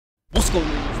going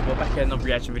on? We're back at another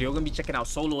reaction video. We're gonna be checking out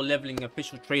Solo Leveling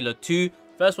official trailer 2.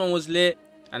 First one was lit,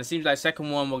 and it seems like second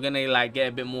one we're gonna like get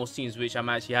a bit more scenes, which I'm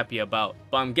actually happy about.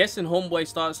 But I'm guessing Homeboy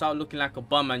starts out looking like a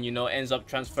bum and, you know, ends up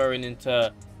transferring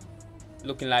into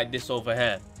looking like this over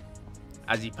here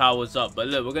as he powers up. But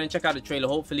look, we're gonna check out the trailer.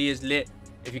 Hopefully it's lit.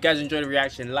 If you guys enjoyed the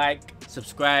reaction, like,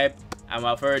 subscribe, and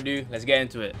without further ado, let's get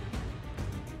into it.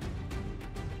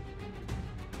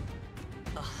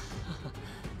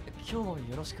 今日も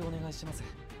よろしくお願いします。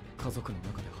家族の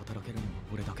中で働けるのも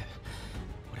俺だけ。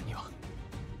俺には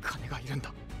金がいるん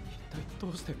だ。一体ど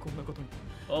うしてこんなことに。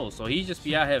Oh, so he just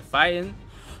be out here fighting?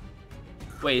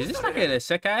 Wait, is this like a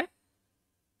isekai?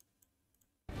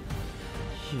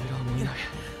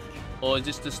 Or is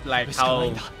this just like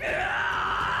how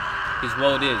his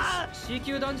world is? C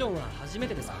級ダンジョンは初め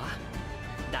てでさ。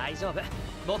大丈夫。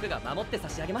僕が守って差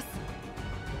し上げます。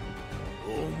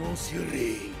面白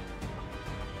い。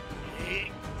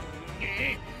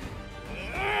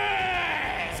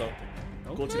 さ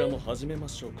て、こちらも始めま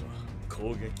しょうか。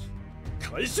攻撃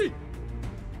開始。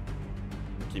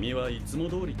君はいつも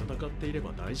通り戦っていれ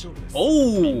ば大丈夫です。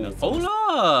Oh, hold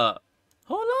up,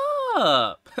 hold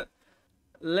up.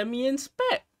 Let me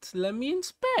inspect. Let me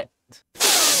inspect.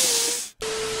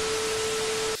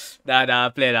 Nah, I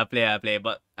play.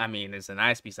 But I mean, it's a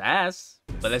nice piece of ass.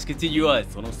 But let's continue on.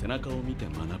 その背中を見て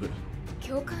学ぶ。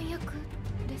教官役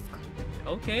ですか。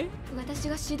 Okay. 私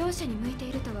が指導者に向いて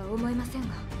いるとは思いませんが。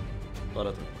あ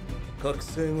なた、覚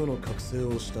醒後の覚醒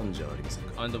をしたんじゃありません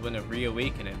か。 Underwent a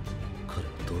reawakening. 彼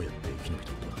はどうやって生き延び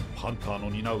たんだ。ハンター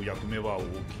の担う役目は大きい。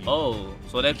Oh,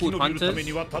 so they're 生き called 延びるため hunters?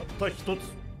 にはたった一つ。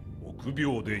臆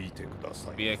病でいてくだ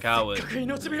さい。 Be a coward. せっかく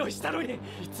命拾いしたのに、い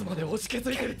つまで押し気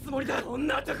づいてるつもりだ。こん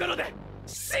なところで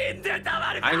死んでた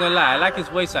まるか。 I ain't gonna lie, I like his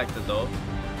voice actor though.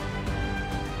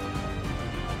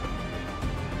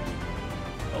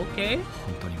 Okay.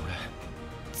 本当に俺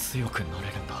強くな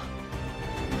れるんだ。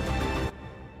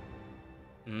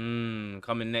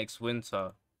Coming next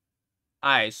winter.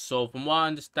 Alright, so from what I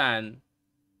understand,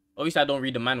 obviously I don't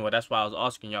read the manual, that's why I was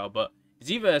asking y'all, but it's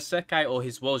either a Sekai or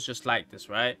his world's just like this,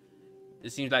 right?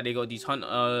 It seems like they got these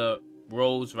hunter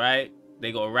roles, right?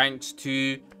 They got ranks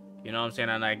too, you know what I'm saying?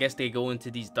 And I guess they go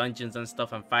into these dungeons and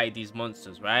stuff and fight these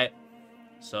monsters, right?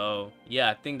 So yeah,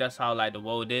 I think that's how like the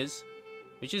world is,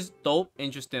 which is dope,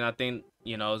 interesting. I think,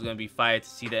 you know, it's gonna be fire to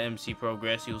see the MC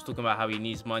progress. He was talking about how he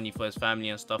needs money for his family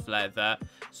and stuff like that.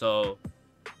 So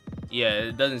yeah,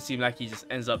 it doesn't seem like he just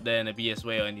ends up there in a BS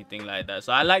way or anything like that.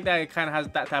 So I like that it kind of has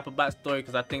that type of backstory,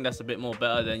 because I think that's a bit more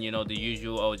better than, you know, the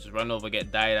usual, oh, just run over,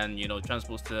 get died, and, you know,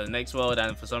 transports to the next world,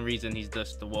 and for some reason he's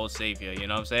just the world savior, you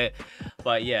know what I'm saying?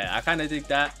 But yeah, I kind of dig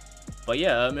that. But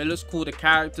yeah, it looks cool. The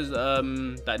characters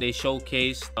that they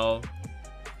showcased,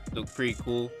 look pretty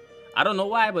cool. I don't know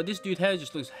why, but this dude hair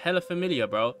just looks hella familiar,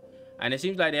 bro. And it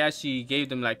seems like they actually gave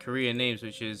them like Korean names,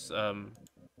 which is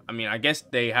I mean, I guess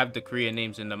they have the Korean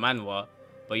names in the manhwa,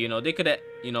 but you know, they could have,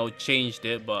 you know, changed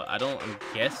it, but I'm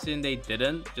guessing they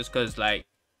didn't, just because like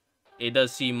it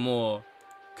does seem more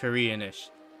Koreanish.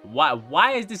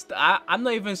 Why is this? I'm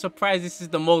not even surprised this is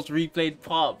the most replayed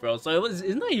part, bro. So it's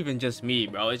not even just me,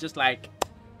 bro. It's just like,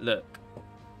 look,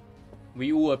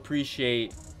 we all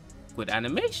appreciate good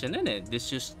animation, innit?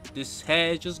 This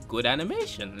hair is just good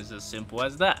animation. It's as simple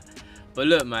as that. But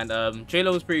look, man,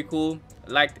 trailer was pretty cool.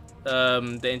 I liked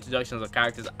the introductions of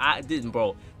characters. I didn't,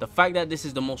 bro. The fact that this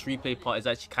is the most replayed part is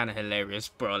actually kind of hilarious,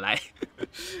 bro. Like,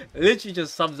 literally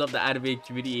just sums up the anime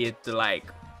community into like,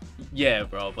 yeah,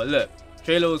 bro. But look,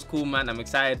 trailer was cool, man. I'm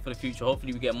excited for the future.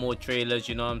 Hopefully we get more trailers,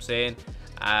 you know what I'm saying?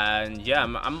 And yeah,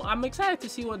 I'm excited to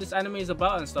see what this anime is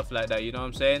about and stuff like that, you know what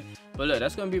I'm saying? But look,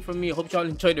 that's gonna be it from me. Hope y'all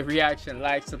enjoyed the reaction.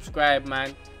 Like, subscribe,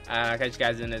 man, and I'll catch you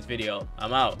guys in this video.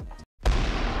 I'm out.